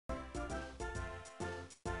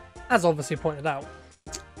as obviously pointed out,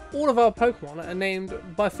 all of our Pokemon are named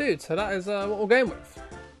by food, so that is what we're going with.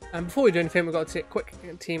 And before we do anything, we've got to take a quick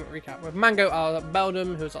team recap. With Mango, our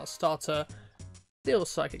Beldum, who is our starter, Steel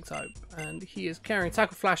Psychic type, and he is carrying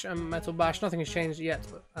Tackle Flash and Metal Bash. Nothing has changed yet,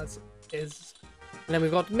 but as is. And then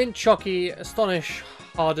we've got Mint, Chocky, Astonish,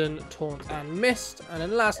 Harden, Taunt, and Mist. And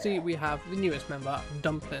then lastly, we have the newest member,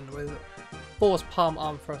 Dumpling, with Force, Palm,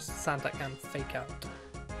 Arm Thrust, Sandtac, and Fake Out,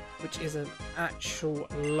 which is an actual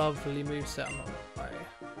lovely moveset, I'm not gonna lie.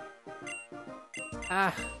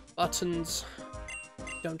 Ah, buttons.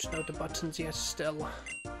 Don't know the buttons yet still.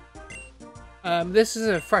 This is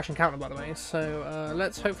a fresh encounter, by the way, so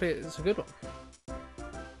let's hopefully it's a good one.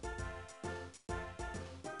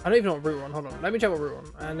 I don't even know what route we're on. Hold on, let me check what route we're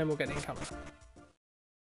on, and then we'll get the encounter.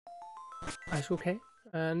 Ice okay.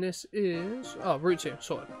 And this is route 2,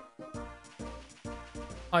 sorted.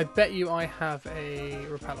 I bet you I have a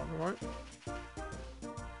repel on, right?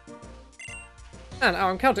 And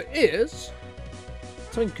our encounter is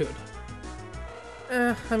something good.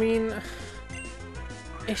 I mean,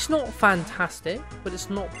 it's not fantastic, but it's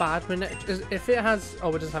not bad. If it has, it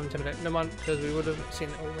doesn't have Intimidate. No mind, because we would have seen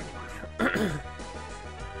it already.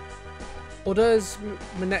 Or does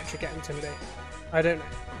Manectric get Intimidate? I don't know.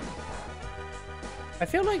 I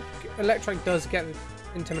feel like Electric does get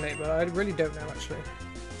Intimidate, but I really don't know actually.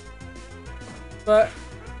 But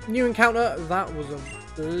new encounter, that was a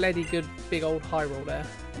bloody good big old high roll there.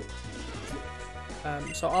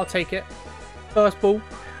 So I'll take it. First ball,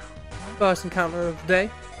 first encounter of the day.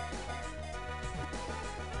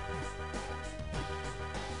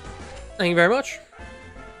 Thank you very much.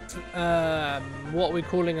 What are we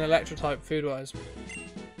calling an electro type food wise?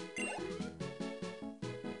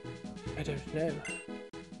 I don't know.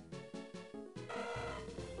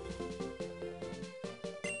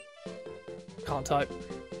 Can't type.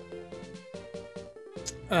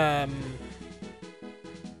 I'm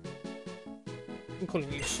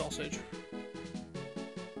calling you sausage.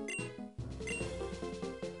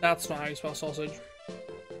 That's not how you spell sausage.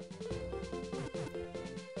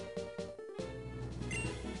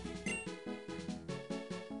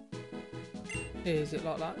 Is it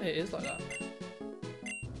like that? It is like that.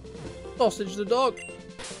 Sausage the dog.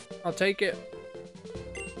 I'll take it.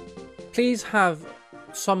 Please have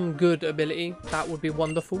some good ability. That would be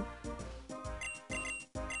wonderful.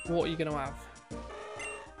 What are you going to have?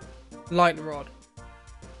 Lightning Rod.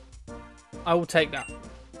 I will take that.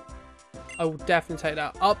 I will definitely take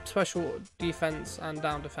that. Up special defense and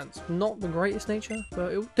down defense. Not the greatest nature,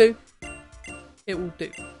 but it will do. It will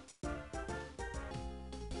do.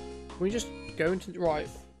 We just go into right.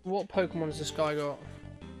 What Pokemon has this guy got?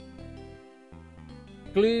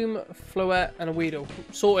 Gloom, Floette, and a Weedle.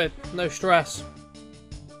 Sorted. No stress.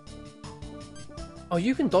 Oh,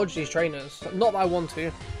 you can dodge these trainers. Not that I want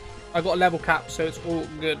to. I got a level cap, so it's all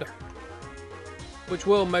good. Which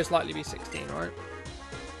will most likely be 16, right?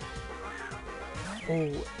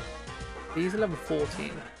 Oh, these are level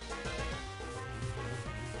 14.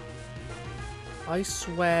 I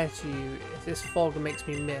swear to you, if this fog makes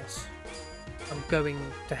me miss, I'm going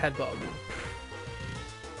to headbutt him.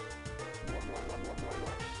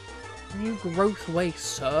 New growth waste,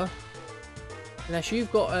 sir. Unless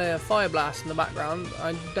you've got a fire blast in the background,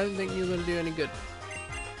 I don't think you're going to do any good.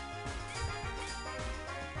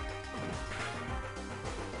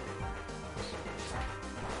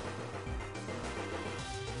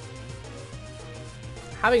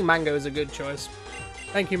 Having Mango is a good choice.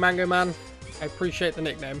 Thank you, Mango Man. I appreciate the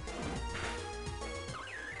nickname.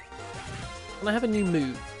 Can I have a new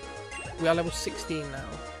move? We are level 16 now.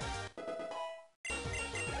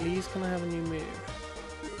 Please, can I have a new move?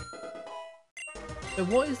 So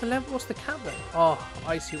what is the level? What's the cap then? Oh,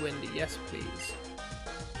 Icy Windy. Yes, please.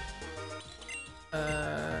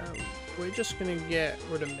 We're just going to get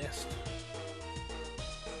rid of Mist.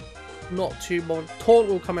 Not too bothered. Taunt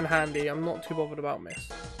will come in handy. I'm not too bothered about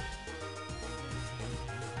Mist.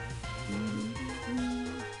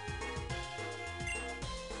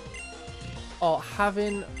 Oh,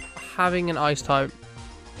 having an ice type.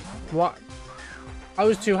 What? I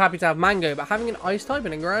was too happy to have Mango, but having an ice type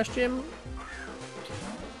in a grass gym.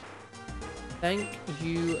 Thank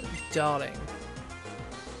you, darling.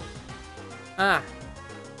 Ah.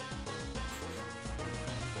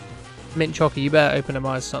 Mint Chocky, you better open them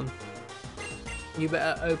eyes, son. You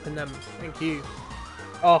better open them. Thank you.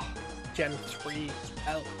 Oh, Gen 3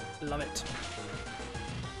 spell. Love it.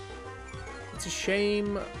 It's a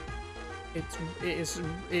shame. It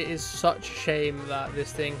is such a shame that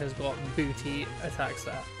this thing has got booty attack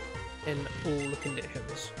stat in all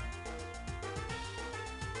conditions.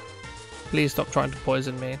 Please stop trying to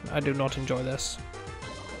poison me. I do not enjoy this.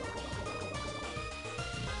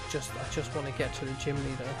 just want to get to the gym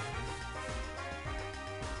leader.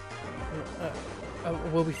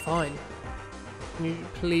 We'll be fine. Can you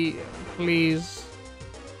please?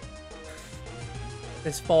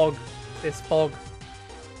 This fog.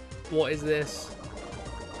 What is this?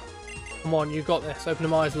 Come on, you got this. Open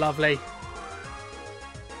them eyes, lovely.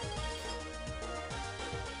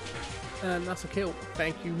 And that's a kill.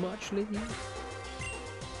 Thank you much, Lee.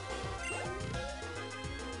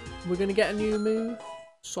 We're going to get a new move.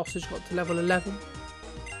 Sausage got to level 11.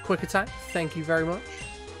 Quick attack. Thank you very much.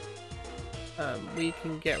 We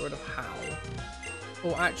can get rid of Howl.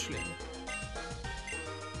 Or actually,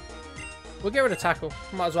 we'll get rid of Tackle.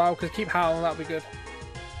 Might as well, because keep Howl, that'll be good.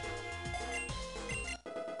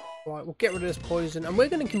 Right, we'll get rid of this poison, and we're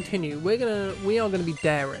going to continue. We are going to be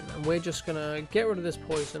daring, and we're just going to get rid of this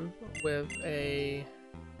poison with an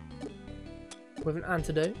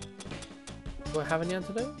antidote. Do I have any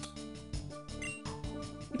antidotes?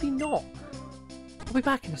 Maybe not. I'll be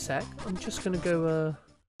back in a sec. I'm just going to go.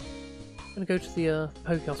 To the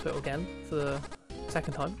Poké Hospital again for the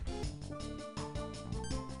second time.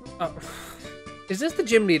 Oh, is this the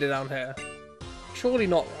gym leader down here? Surely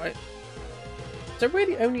not, right? So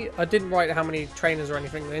really I didn't write how many trainers or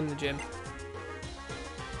anything in the gym.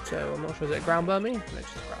 So I'm not sure, is it a ground Burmy? No,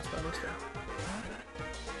 just a grass Burmy still.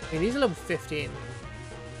 I mean, these are level 15.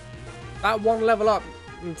 That one level up,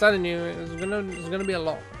 I'm telling you, it's gonna be a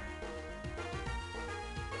lot.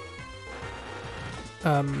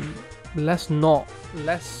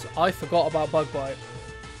 I forgot about Bug Bite.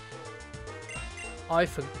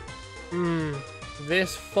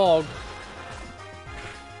 This fog.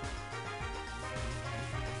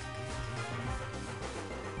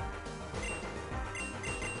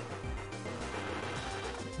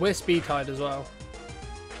 We're speed tied as well.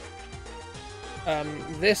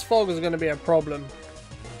 This fog is going to be a problem.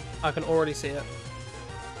 I can already see it.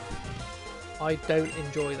 I don't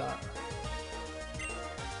enjoy that.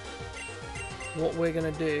 What we're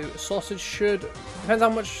going to do, Sausage should, depends how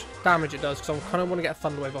much damage it does, because I kind of want to get a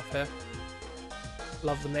Thunder Wave off here.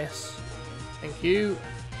 Love the miss. Thank you.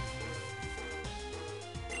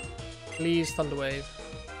 Please, Thunder Wave.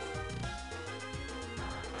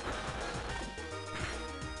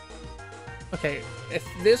 Okay, if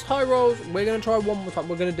this high rolls, we're going to try one more time.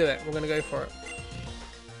 We're going to do it. We're going to go for it.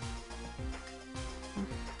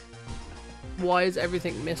 Why is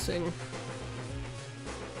everything missing?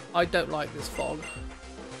 I don't like this fog.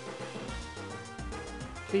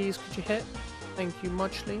 Please, could you hit? Thank you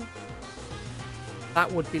muchly.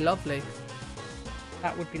 That would be lovely.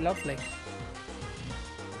 That would be lovely.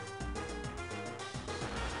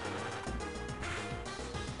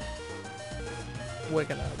 We're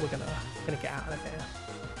gonna get out of here.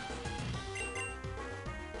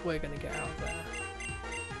 We're gonna get out of there.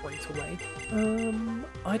 Wait away.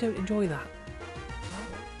 I don't enjoy that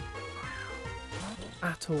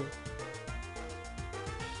at all.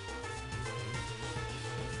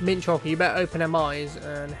 Mint Chocolate, you better open them eyes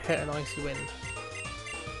and hit an icy wind.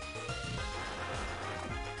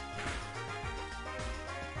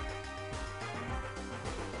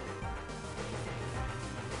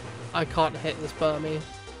 I can't hit this Burmy.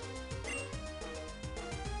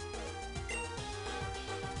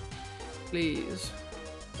 Please.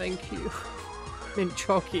 Thank you. Mint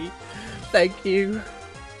Chocky. Thank you.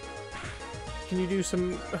 Can you do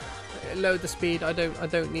some lower the speed? I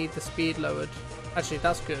don't need the speed lowered. Actually,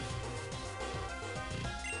 that's good.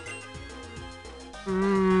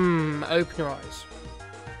 Open your eyes.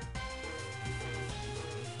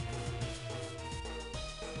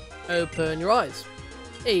 Open your eyes.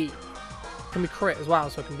 Hey. Can we crit as well,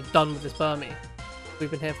 so I can be done with this Burmy?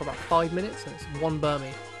 We've been here for about 5 minutes and it's one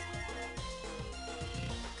Burmy.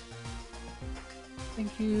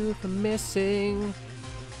 Thank you for missing.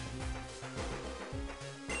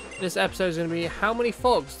 This episode is going to be how many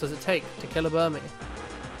fogs does it take to kill a Burmy?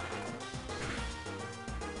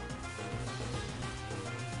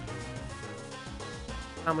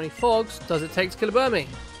 How many fogs does it take to kill a Burmy?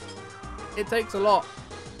 It takes a lot.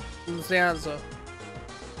 That's the answer.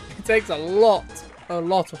 It takes a lot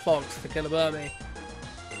of fogs to kill a Burmy.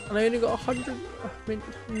 And I only got 100. I mean,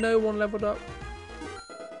 no one leveled up.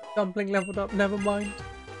 Dumpling leveled up, never mind.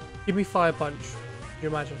 Give me Fire Punch. Can you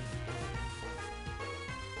imagine?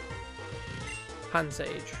 Hand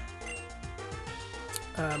Sage.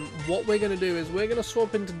 What we're going to do is we're going to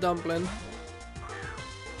swap into Dumpling.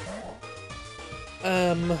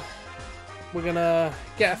 We're going to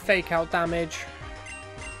get a fake out damage.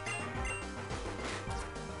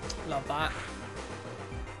 Love that.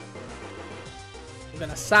 We're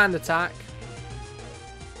going to Sand Attack.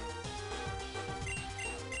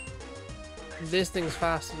 This thing's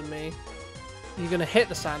faster than me. You're going to hit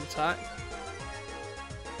the sand attack.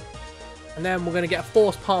 And then we're going to get a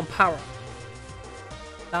force palm power.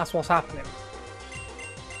 That's what's happening.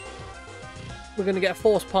 We're going to get a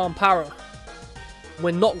force palm power.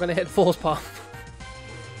 We're not going to hit force palm.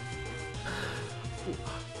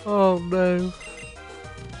 Oh no.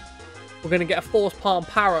 We're going to get a force palm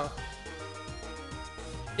power.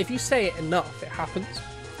 If you say it enough, it happens.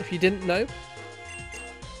 If you didn't know,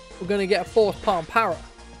 we're going to get a force palm power.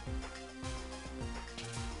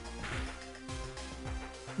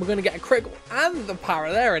 We're going to get a critical and the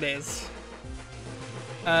power. There it is.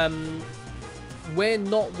 We're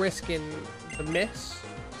not risking the miss.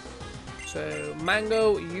 So,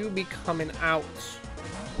 Mango, you be coming out.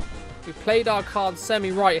 We played our cards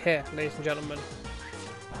semi-right here, ladies and gentlemen.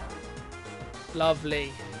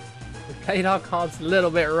 Lovely. We played our cards a little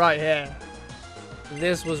bit right here.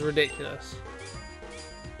 This was ridiculous.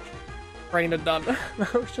 Trainer done.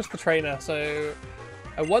 That was just the trainer, so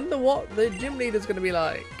I wonder what the gym leader's going to be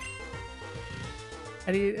like.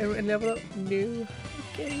 Any level up? No.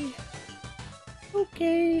 Okay.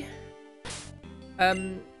 Okay.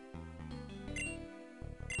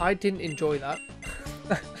 I didn't enjoy that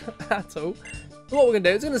at all. So what we're going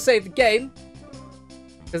to do is going to save the game,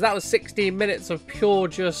 because that was 16 minutes of pure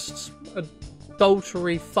just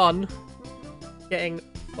adultery fun, getting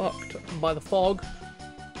fucked by the fog.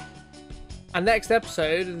 And next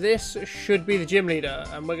episode, this should be the gym leader,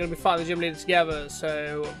 and we're going to be fighting the gym leader together.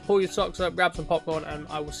 So pull your socks up, grab some popcorn, and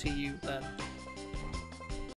I will see you then.